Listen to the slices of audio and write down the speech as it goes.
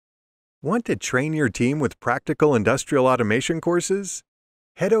Want to train your team with practical industrial automation courses?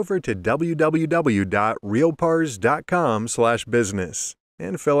 Head over to www.realpars.com/business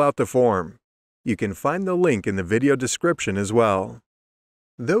and fill out the form. You can find the link in the video description as well.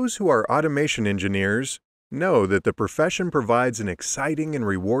 Those who are automation engineers know that the profession provides an exciting and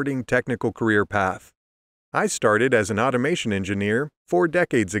rewarding technical career path. I started as an automation engineer 4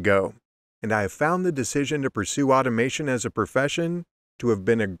 decades ago, and I have found the decision to pursue automation as a profession to have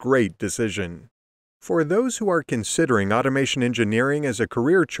been a great decision. For those who are considering automation engineering as a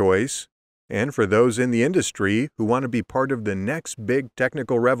career choice, and for those in the industry who want to be part of the next big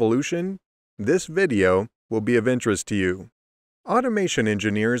technical revolution, this video will be of interest to you. Automation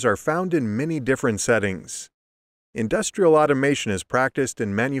engineers are found in many different settings. Industrial automation is practiced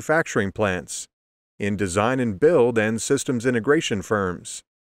in manufacturing plants, in design and build and systems integration firms,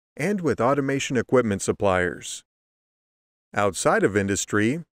 and with automation equipment suppliers. Outside of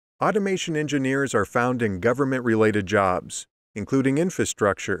industry, automation engineers are found in government-related jobs, including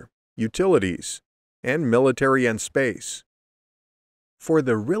infrastructure, utilities, and military and space. For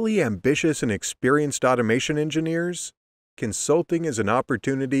the really ambitious and experienced automation engineers, consulting is an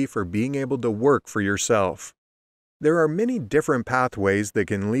opportunity for being able to work for yourself. There are many different pathways that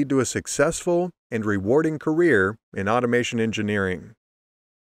can lead to a successful and rewarding career in automation engineering.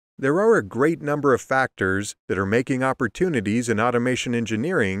 There are a great number of factors that are making opportunities in automation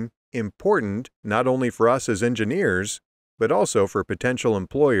engineering important not only for us as engineers, but also for potential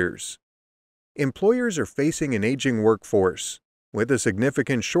employers. Employers are facing an aging workforce, with a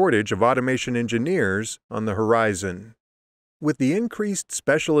significant shortage of automation engineers on the horizon. With the increased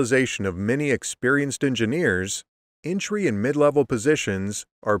specialization of many experienced engineers, entry and mid-level positions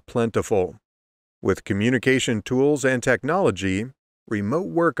are plentiful. With communication tools and technology, remote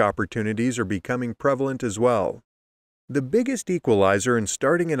work opportunities are becoming prevalent as well. The biggest equalizer in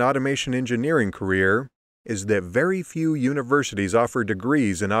starting an automation engineering career is that very few universities offer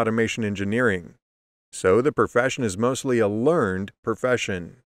degrees in automation engineering, so the profession is mostly a learned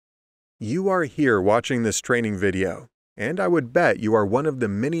profession. You are here watching this training video, and I would bet you are one of the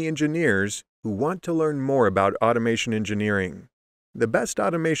many engineers who want to learn more about automation engineering. The best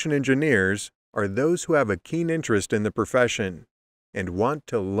automation engineers are those who have a keen interest in the profession and want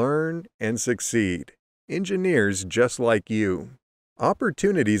to learn and succeed. Engineers just like you.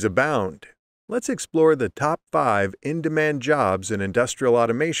 Opportunities abound. Let's explore the top 5 in-demand jobs in industrial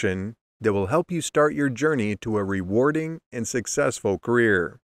automation that will help you start your journey to a rewarding and successful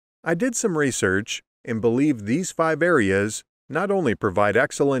career. I did some research and believe these 5 areas not only provide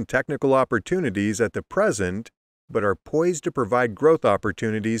excellent technical opportunities at the present, but are poised to provide growth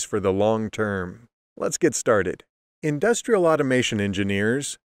opportunities for the long term. Let's get started. Industrial automation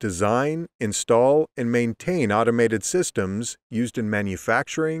engineers design, install, and maintain automated systems used in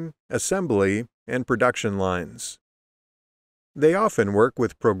manufacturing, assembly, and production lines. They often work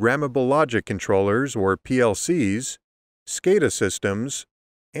with programmable logic controllers, or PLCs, SCADA systems,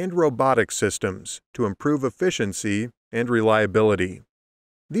 and robotics systems to improve efficiency and reliability.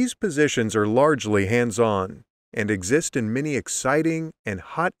 These positions are largely hands-on and exist in many exciting and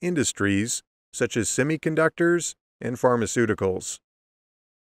hot industries such as semiconductors and pharmaceuticals.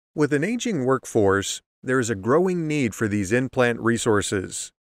 With an aging workforce, there is a growing need for these in-plant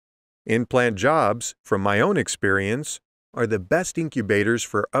resources. In-plant jobs, from my own experience, are the best incubators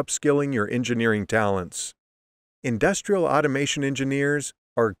for upskilling your engineering talents. Industrial automation engineers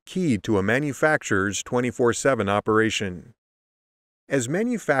are key to a manufacturer's 24/7 operation. As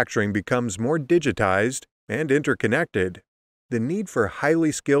manufacturing becomes more digitized and interconnected, the need for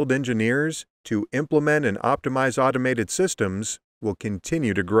highly skilled engineers to implement and optimize automated systems will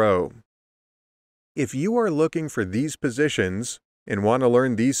continue to grow. If you are looking for these positions and want to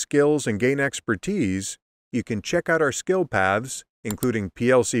learn these skills and gain expertise, you can check out our skill paths, including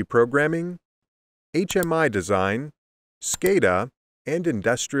PLC programming, HMI design, SCADA, and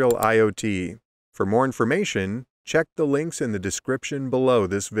industrial IoT. For more information, check the links in the description below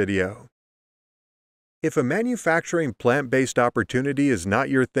this video. If a manufacturing plant-based opportunity is not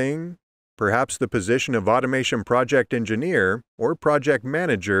your thing, perhaps the position of automation project engineer or project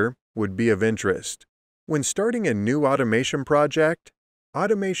manager would be of interest. When starting a new automation project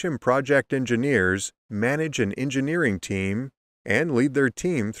engineers manage an engineering team and lead their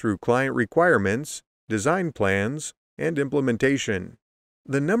team through client requirements, design plans, and implementation.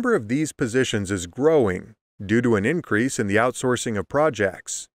 The number of these positions is growing due to an increase in the outsourcing of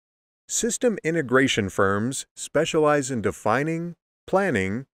projects. System integration firms specialize in defining,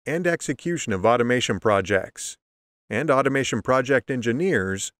 planning, and execution of automation projects, and automation project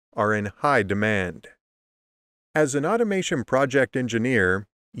engineers are in high demand. As an automation project engineer,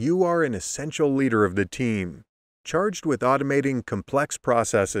 You are an essential leader of the team, charged with automating complex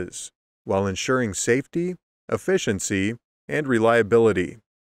processes while ensuring safety, efficiency, and reliability.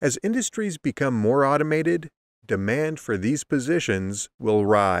 As industries become more automated, demand for these positions will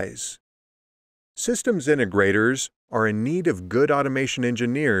rise. Systems integrators are in need of good automation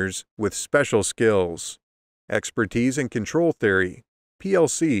engineers with special skills, expertise in control theory,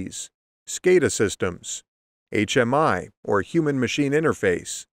 PLCs, SCADA systems, HMI or human-machine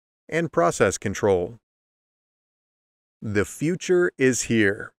interface, and process control. The future is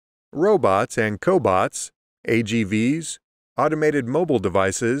here. Robots and cobots, AGVs, automated mobile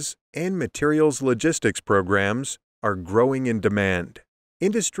devices, and materials logistics programs are growing in demand.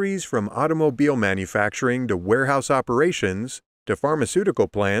 Industries from automobile manufacturing to warehouse operations to pharmaceutical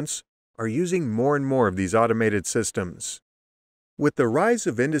plants are using more and more of these automated systems. With the rise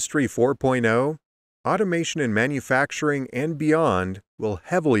of Industry 4.0, automation in manufacturing and beyond will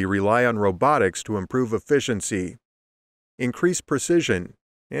heavily rely on robotics to improve efficiency, increase precision,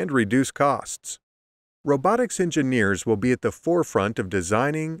 and reduce costs. Robotics engineers will be at the forefront of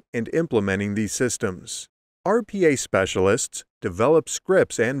designing and implementing these systems. RPA specialists develop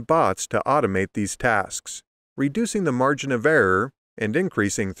scripts and bots to automate these tasks, reducing the margin of error and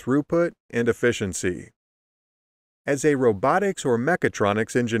increasing throughput and efficiency. As a robotics or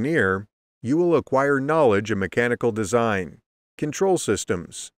mechatronics engineer, you will acquire knowledge of mechanical design, control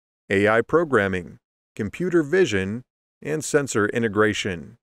systems, AI programming, computer vision, and sensor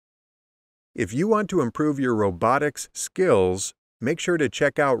integration. If you want to improve your robotics skills, make sure to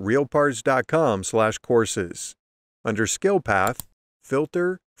check out realparts.com/courses. Under Skill Path,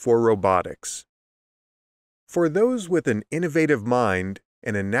 filter for Robotics. For those with an innovative mind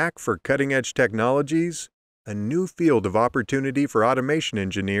and a knack for cutting-edge technologies, a new field of opportunity for automation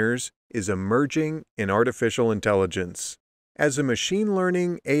engineers is emerging in artificial intelligence. As a machine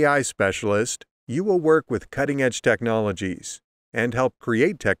learning AI specialist, you will work with cutting-edge technologies and help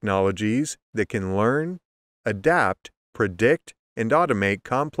create technologies that can learn, adapt, predict, and automate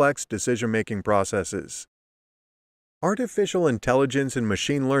complex decision-making processes. Artificial intelligence and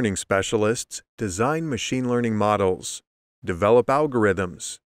machine learning specialists design machine learning models, develop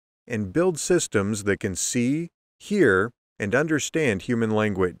algorithms, and build systems that can see, hear, and understand human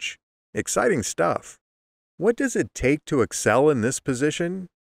language. Exciting stuff! What does it take to excel in this position?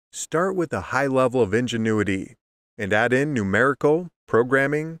 Start with a high level of ingenuity and add in numerical,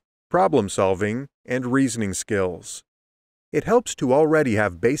 programming, problem-solving, and reasoning skills. It helps to already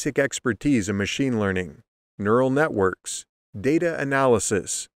have basic expertise in machine learning, neural networks, data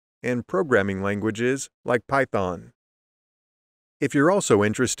analysis, and programming languages like Python. If you're also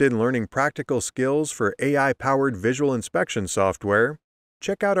interested in learning practical skills for AI-powered visual inspection software,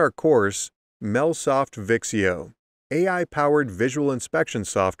 check out our course, MELSOFT VIXIO, AI-powered visual inspection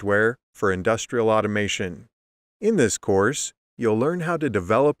software for industrial automation. In this course, you'll learn how to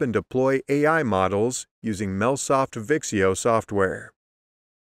develop and deploy AI models using MELSOFT VIXIO software.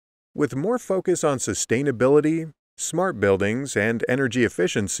 With more focus on sustainability, smart buildings, and energy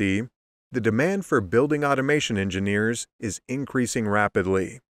efficiency, the demand for building automation engineers is increasing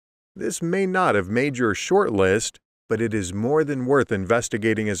rapidly. This may not have made your short list, but it is more than worth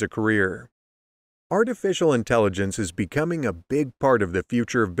investigating as a career. Artificial intelligence is becoming a big part of the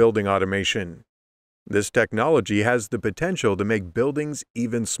future of building automation. This technology has the potential to make buildings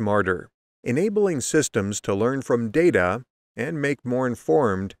even smarter, enabling systems to learn from data and make more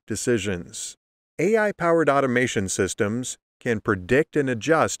informed decisions. AI-powered automation systems can predict and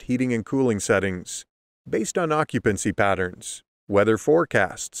adjust heating and cooling settings based on occupancy patterns, weather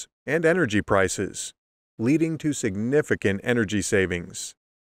forecasts, and energy prices, leading to significant energy savings.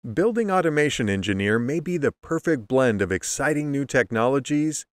 Building automation engineer may be the perfect blend of exciting new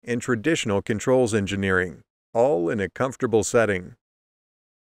technologies and traditional controls engineering, all in a comfortable setting.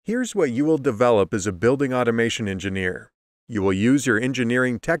 Here's what you will develop as a building automation engineer. You will use your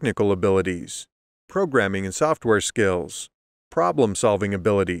engineering technical abilities, programming and software skills, problem-solving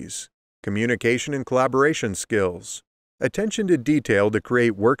abilities, communication and collaboration skills, attention to detail to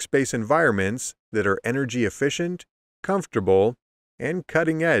create workspace environments that are energy efficient, comfortable, and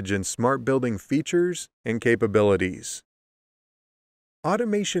cutting-edge in smart building features and capabilities.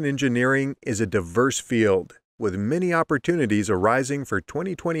 Automation engineering is a diverse field, with many opportunities arising for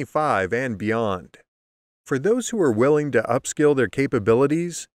 2025 and beyond. For those who are willing to upskill their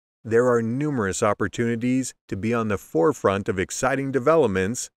capabilities, there are numerous opportunities to be on the forefront of exciting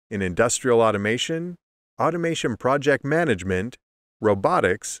developments in industrial automation, automation project management,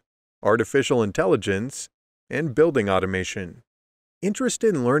 robotics, artificial intelligence, and building automation.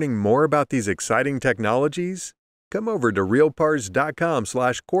 Interested in learning more about these exciting technologies? Come over to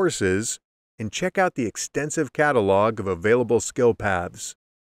realpars.com/courses and check out the extensive catalog of available skill paths.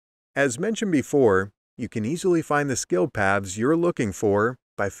 As mentioned before, you can easily find the skill paths you're looking for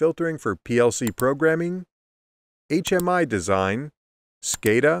by filtering for PLC programming, HMI design,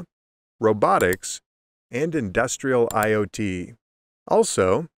 SCADA, robotics, and industrial IoT.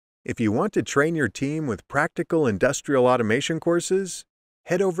 Also, if you want to train your team with practical industrial automation courses,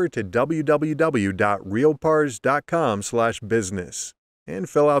 head over to www.realpars.com/business and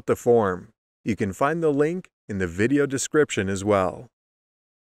fill out the form. You can find the link in the video description as well.